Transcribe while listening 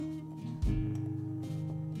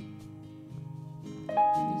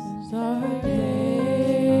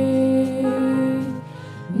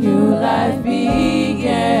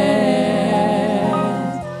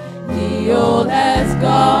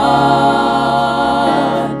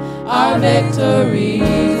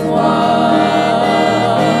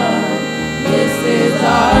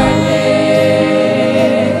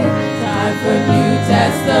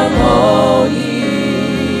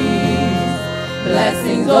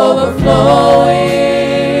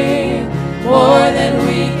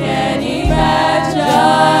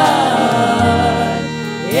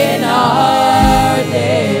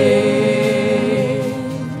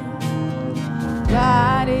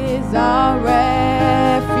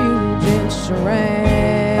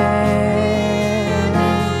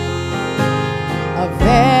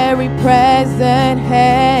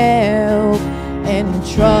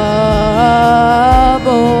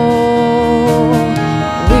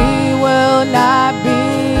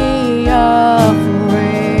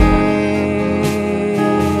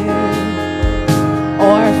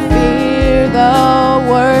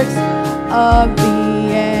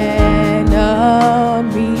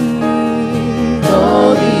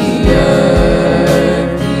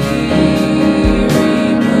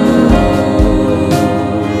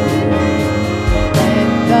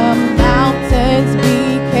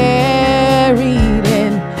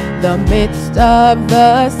Of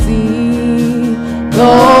the sea,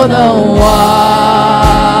 though the waters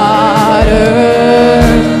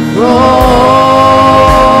roar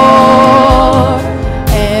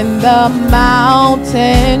and the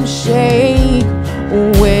mountains shake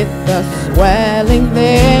with the swelling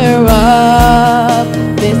thereof.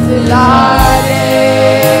 This is our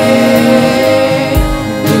day,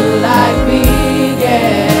 new life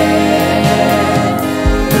began,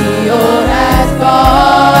 the old has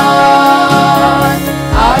gone.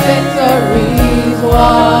 Victories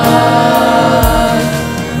won.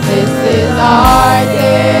 This is our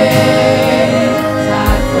day.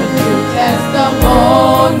 Time for new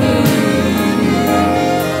testimony.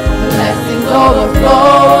 Blessings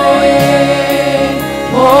overflowing,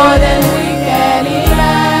 more than we can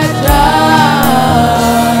imagine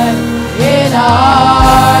in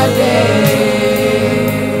our day.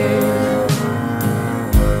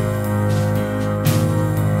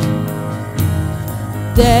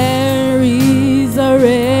 There is a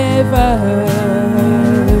river,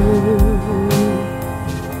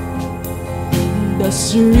 the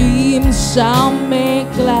streams shall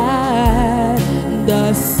make glad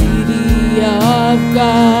the city of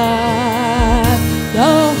God,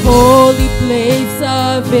 the holy place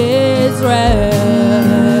of Israel,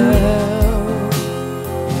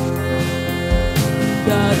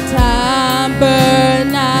 the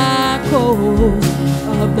tabernacles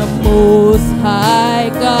of the Most High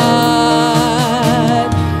God.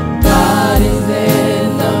 God is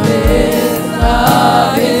in the midst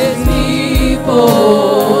of His people,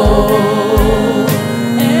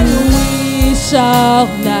 and we shall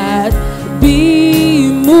not be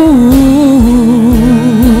moved.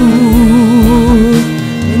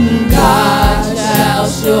 And God shall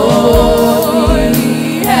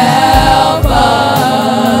surely help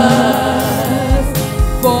us,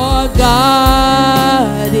 for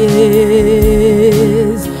God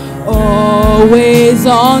is always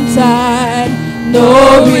on time,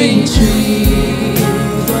 no retreat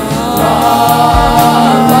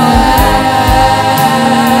from that,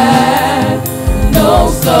 no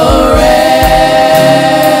surrender.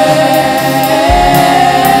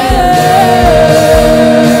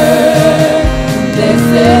 This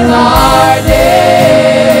is our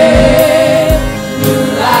day, new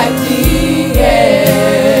life begins,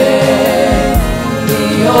 the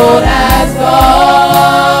old has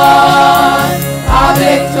gone, our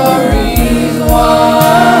victories won.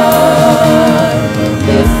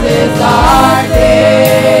 This is our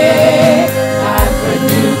day, time for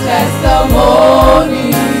new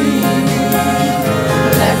testimony.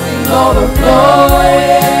 Blessings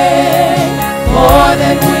overflowing, more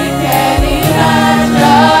than we can imagine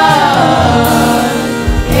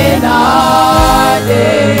in our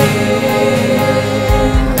day.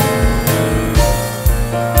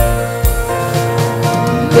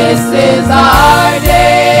 This is our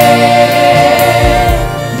day,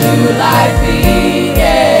 new life began,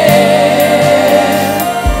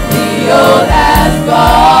 the old has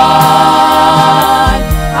gone,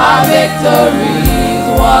 our victories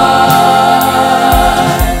won.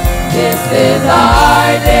 This is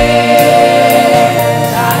our day,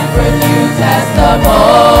 time for new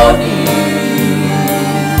testimony.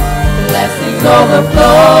 Blessings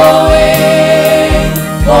overflowing,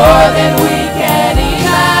 more than we can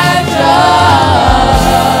imagine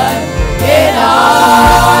in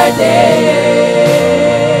our day.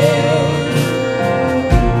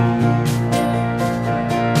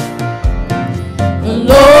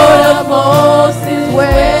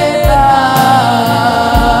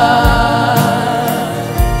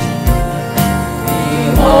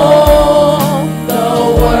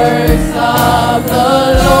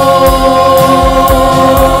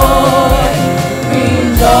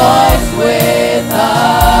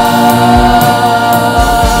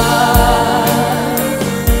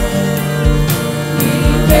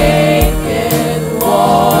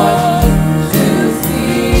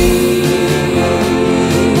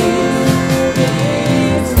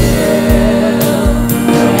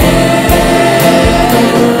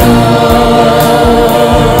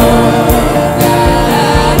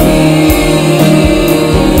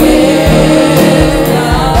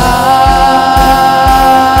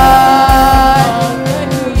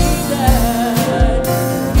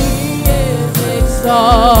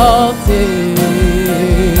 exalted.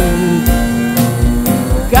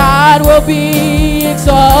 God will be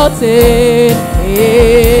exalted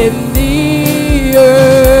in the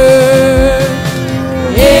earth.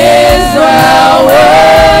 Israel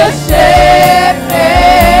worship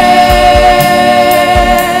Him.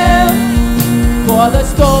 For the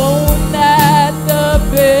stone that the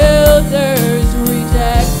builders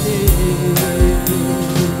rejected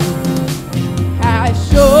has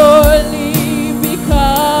surely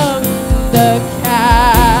become the capstone.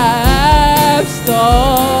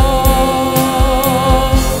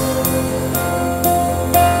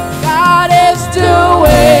 God is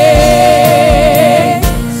doing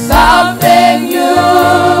something new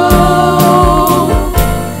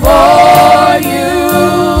for you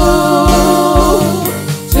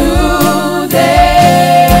today.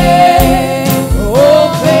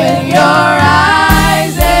 Open your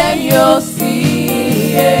eyes and you'll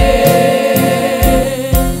see it.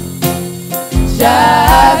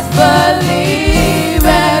 Just believe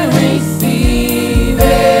and receive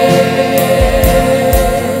it.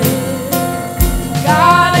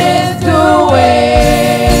 God is doing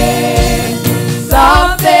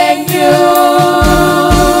something new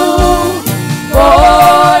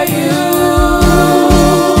for you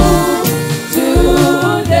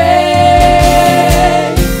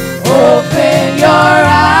today. Open your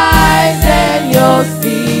eyes and you'll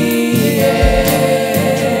see it.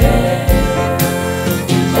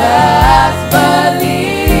 Just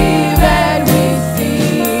believe and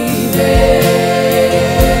receive it.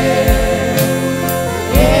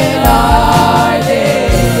 In our day,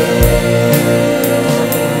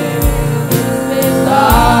 this is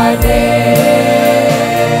our day.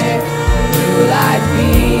 New life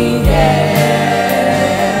began.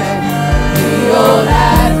 The old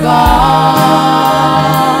has gone.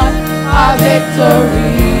 Our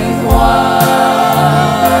victory's won.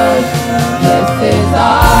 This is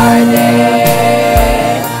our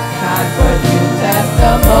day. Time for new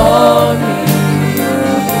testimony.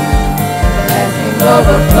 Blessings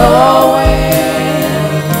overflowing.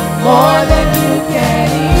 More than you can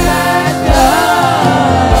imagine.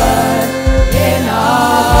 In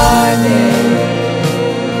our day.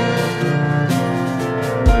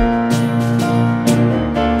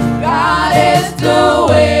 God is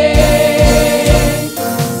doing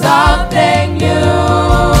something new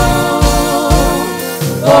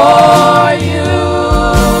for you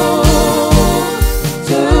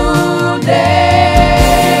today.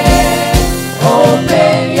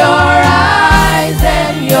 Open your eyes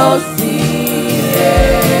and you'll see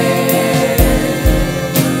it.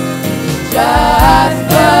 Just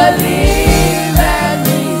believe and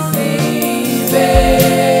receive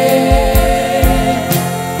it.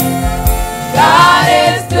 God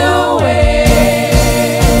is doing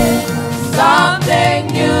something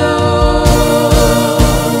new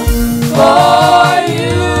for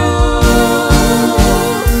you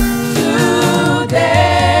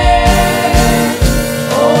today.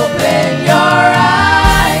 Open your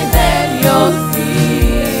eyes and you'll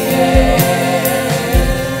see it.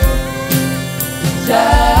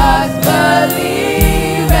 Just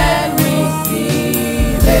believe and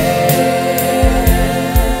receive it.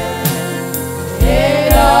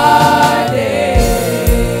 In our day,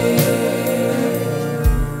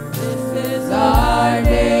 this is our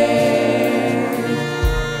day.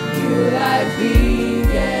 New life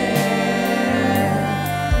began.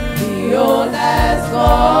 The old has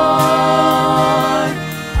gone.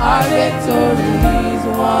 Our victory's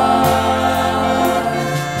won.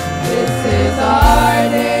 This is our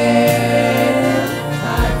day.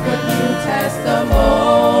 Time for new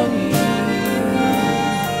testimony.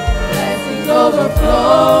 Blessings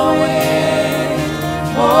overflowing.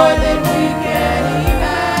 More than we